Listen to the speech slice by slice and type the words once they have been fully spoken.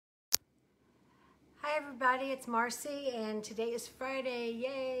Hi everybody, it's Marcie and today is Friday,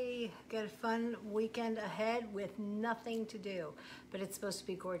 yay! Got a fun weekend ahead with nothing to do, but it's supposed to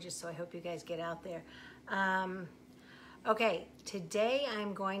be gorgeous, so I hope you guys get out there. Okay, today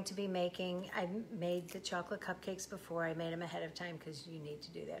I'm going to be I made the chocolate cupcakes before. I made them ahead of time because you need to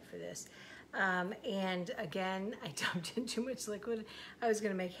do that for this. And again, I dumped in too much liquid. I was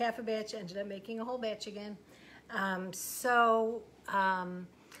gonna make half a batch, ended up making a whole batch again.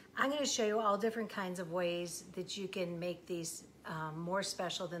 I'm going to show you all different kinds of ways that you can make these more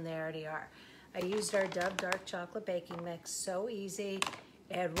special than they already are. I used our Dove Dark Chocolate Baking Mix, so easy.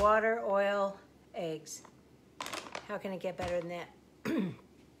 Add water, oil, eggs. How can it get better than that?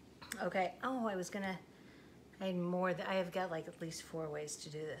 Okay, I have got like at least 4 ways to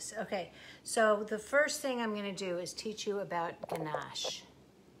do this. Okay, so the first thing I'm going to do is teach you about ganache.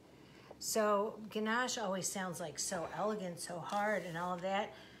 So ganache always sounds like so elegant, so hard and all of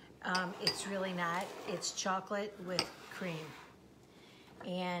that. It's really not. It's chocolate with cream.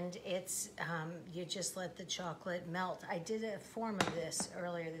 And it's, you just let the chocolate melt. I did a form of this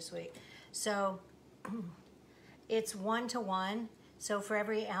earlier this week. So it's 1-to-1. So for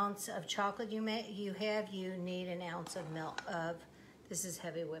every ounce of chocolate you have, you need an ounce of milk. This is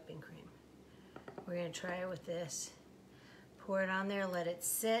heavy whipping cream. We're gonna try it with this. Pour it on there, let it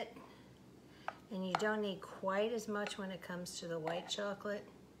sit. And you don't need quite as much when it comes to the white chocolate.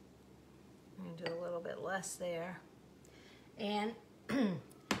 I'm gonna do a little bit less there. And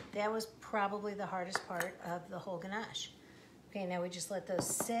that was probably the hardest part of the whole ganache. Okay, now we just let those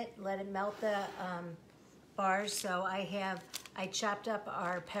sit, let it melt the bars. So I chopped up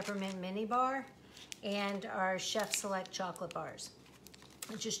our peppermint mini bar and our Chef Select chocolate bars.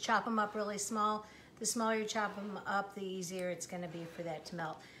 Just chop them up really small. The smaller you chop them up, the easier it's gonna be for that to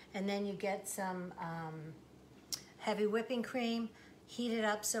melt. And then you get some heavy whipping cream, heat it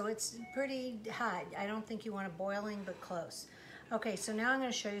up so it's pretty hot. I don't think you want it boiling, but close. Okay, so now I'm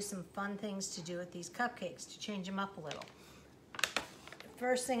gonna show you some fun things to do with these cupcakes to change them up a little.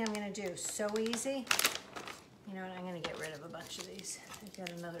 First thing I'm gonna do, so easy. You know what, I'm gonna get rid of a bunch of these. I've got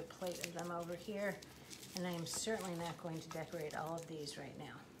another plate of them over here, and I am certainly not going to decorate all of these right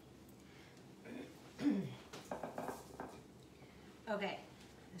now. Okay.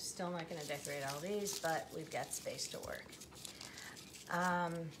 I'm still not going to decorate all these, but we've got space to work.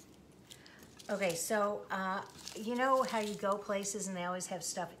 Okay, so you know how you go places and they always have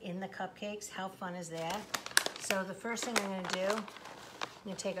stuff in the cupcakes? How fun is that? So the first thing I'm going to do, I'm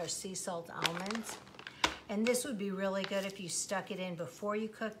going to take our sea salt almonds. And this would be really good if you stuck it in before you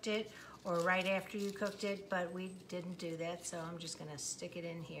cooked it or right after you cooked it, but we didn't do that, so I'm just going to stick it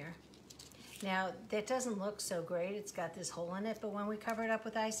in here. Now, that doesn't look so great. It's got this hole in it, but when we cover it up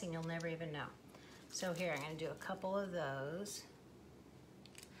with icing, you'll never even know. So here, I'm gonna do a couple of those.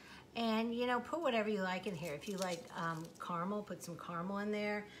 And you know, put whatever you like in here. If you like caramel, put some caramel in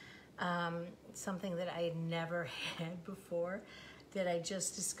there. Something that I had never had before that I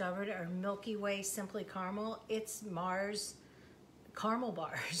just discovered are Milky Way Simply Caramel. It's Mars caramel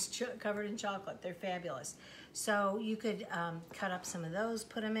bars covered in chocolate. They're fabulous. So you could cut up some of those,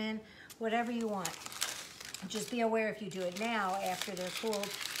 put them in, whatever you want. Just be aware if you do it now, after they're cooled,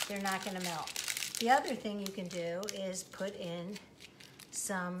 they're not gonna melt. The other thing you can do is put in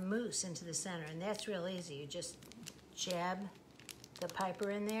some mousse into the center, and that's real easy. You just jab the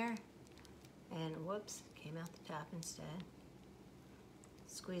piper in there, and whoops, came out the top instead.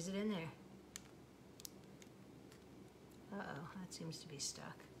 Squeeze it in there. Uh-oh, that seems to be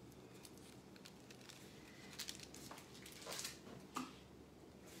stuck.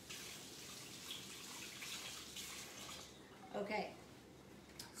 Okay,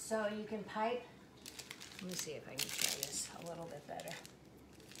 so you can pipe. Let me see if I can try this a little bit better.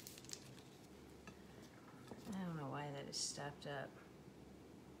 I don't know why that is stopped up.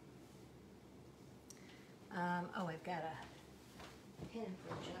 Oh, I've got a pin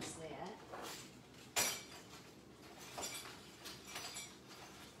for just that.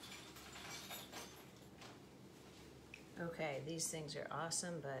 Okay, these things are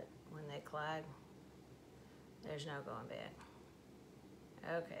awesome, but when they clog, there's no going back.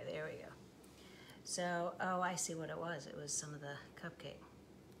 Okay, there we go. So, oh, I see what it was. It was some of the cupcake.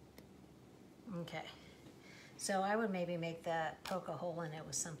 Okay. So I would maybe poke a hole in it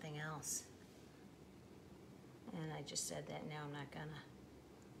with something else. And I just said that, now I'm not gonna.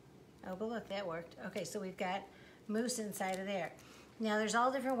 Oh, but look, that worked. Okay, so we've got mousse inside of there. Now there's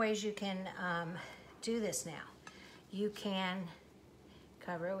all different ways you can do this now. You can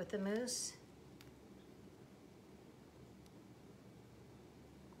cover it with the mousse,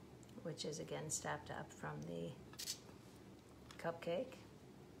 which is again stopped up from the cupcake.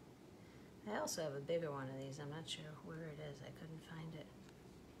 I also have a bigger one of these. I'm not sure where it is. I couldn't find it.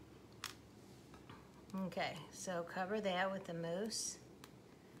 Okay, so cover that with the mousse.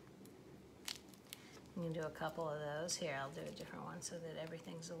 You can do a couple of those. Here, I'll do a different one so that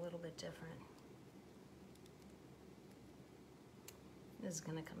everything's a little bit different. This is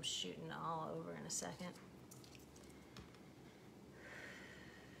gonna come shooting all over in a second.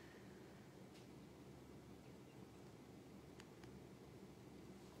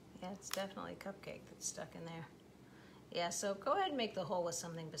 Yeah, it's definitely a cupcake that's stuck in there. Yeah, so go ahead and make the hole with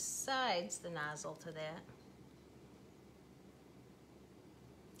something besides the nozzle to that.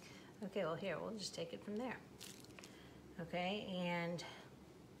 Okay, well here, we'll just take it from there. Okay, and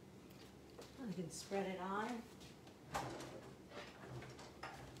I can spread it on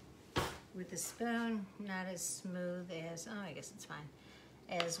with the spoon, not as smooth as, oh, I guess it's fine,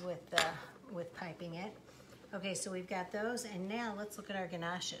 as with piping it. Okay, so we've got those, and now let's look at our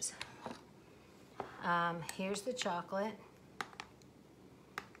ganaches. Here's the chocolate.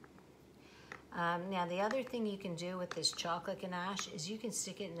 Now the other thing you can do with this chocolate ganache is you can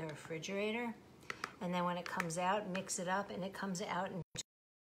stick it in the refrigerator, and then when it comes out, mix it up, and it comes out in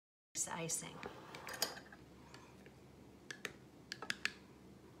icing.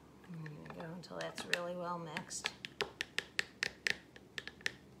 I'm gonna go until that's really well mixed.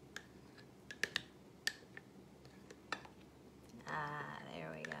 There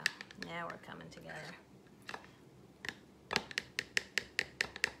we go. Now we're coming together.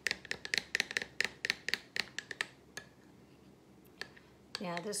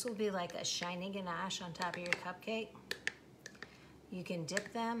 Now this will be like a shiny ganache on top of your cupcake. You can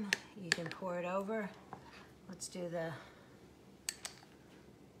dip them, you can pour it over. Let's do the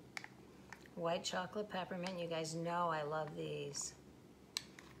white chocolate peppermint. You guys know I love these.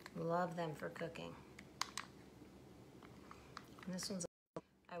 Love them for cooking. And this one's,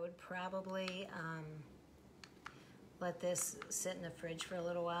 I would probably let this sit in the fridge for a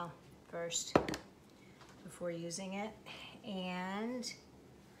little while first before using it. And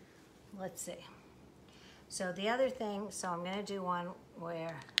let's see. So the other thing, so I'm gonna do one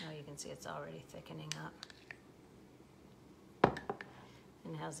where, oh, you can see it's already thickening up.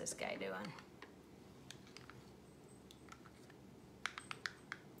 And how's this guy doing?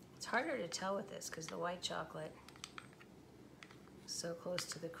 It's harder to tell with this because the white chocolate is so close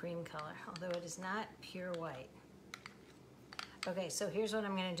to the cream color, although it is not pure white. Okay, so here's what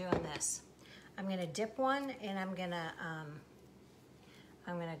I'm gonna do on this. I'm gonna dip one, and I'm gonna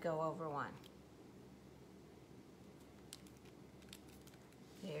go over one.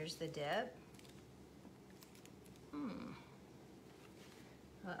 Here's the dip.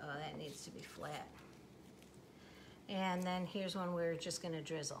 Uh-oh, that needs to be flat. And then here's one we're just gonna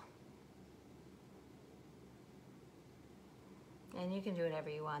drizzle. And you can do whatever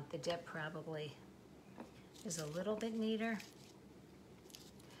you want. The dip probably is a little bit neater.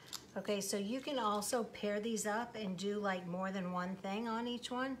 Okay, so you can also pair these up and do like more than one thing on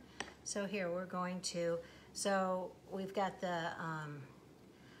each one. So here we're going to, so we've got the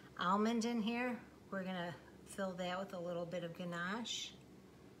almond in here. We're gonna fill that with a little bit of ganache.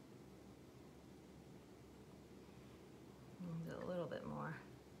 Do a little bit more.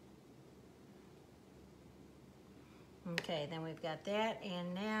 Okay, then we've got that,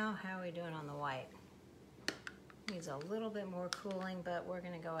 and now how are we doing on the white? Needs a little bit more cooling, but we're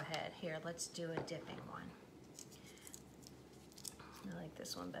gonna go ahead. Here, let's do a dipping one. I like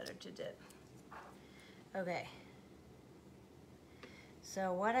this one better to dip. Okay.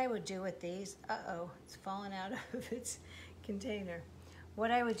 So what I would do with these, uh-oh, it's falling out of its container.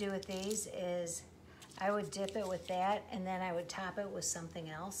 What I would do with these is I would dip it with that, and then I would top it with something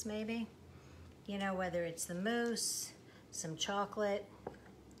else maybe. You know, whether it's the mousse, some chocolate,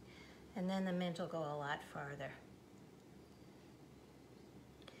 and then the mint will go a lot farther.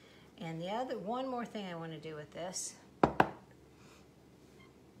 And the other, one more thing I want to do with this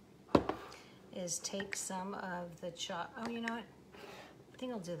is take some of the oh, you know what? I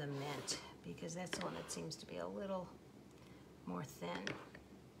think I'll do the mint because that's the one that seems to be a little more thin.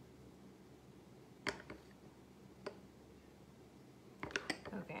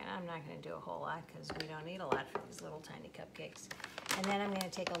 Okay, and I'm not going to do a whole lot because we don't need a lot for these little tiny cupcakes. And then I'm going to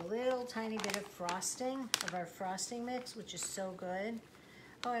take a little tiny bit of frosting, of our frosting mix, which is so good.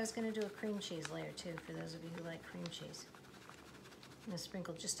 Oh, I was going to do a cream cheese layer too, for those of you who like cream cheese. I'm going to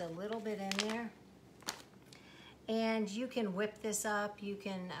sprinkle just a little bit in there. And you can whip this up. You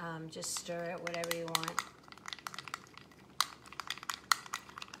can just stir it, whatever you want.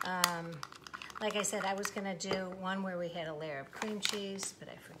 Like I said, I was gonna do one where we had a layer of cream cheese, but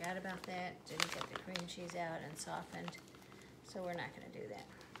I forgot about that. Didn't get the cream cheese out and softened, so we're not gonna do that.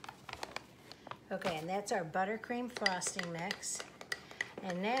 Okay, and that's our buttercream frosting mix.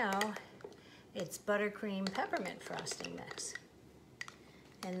 And now it's buttercream peppermint frosting mix.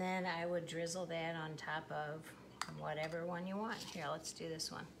 And then I would drizzle that on top of whatever one you want. Here, let's do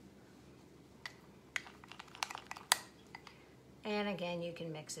this one. And again, you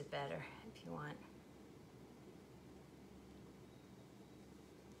can mix it better if you want.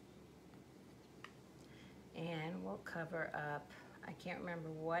 And we'll cover up, I can't remember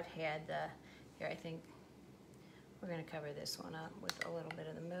what had the, here I think we're gonna cover this one up with a little bit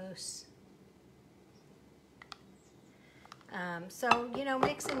of the mousse. So, you know,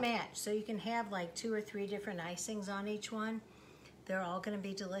 mix and match. So you can have like 2 or 3 different icings on each one. They're all gonna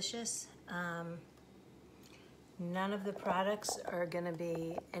be delicious. None of the products are gonna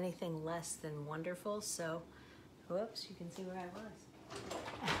be anything less than wonderful. So, whoops, you can see where I was.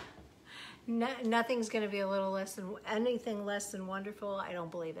 Nothing's gonna be a little less than, anything less than wonderful. I don't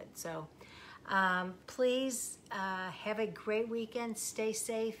believe it. So please have a great weekend. Stay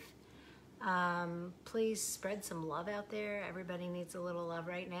safe. Please spread some love out there. Everybody needs a little love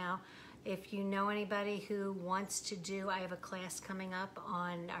right now. If you know anybody who wants to do, I have a class coming up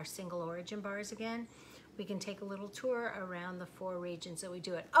on our single origin bars again. We can take a little tour around the 4 regions that we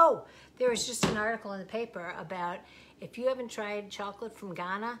do it. Oh, there was just an article in the paper about if you haven't tried chocolate from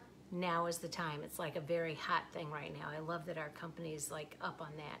Ghana, now is the time. It's like a very hot thing right now. I love that our company is like up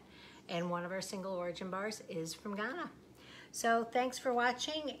on that. And one of our single origin bars is from Ghana. So thanks for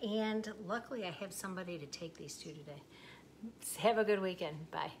watching, and luckily I have somebody to take these to today. Have a good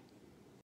weekend. Bye.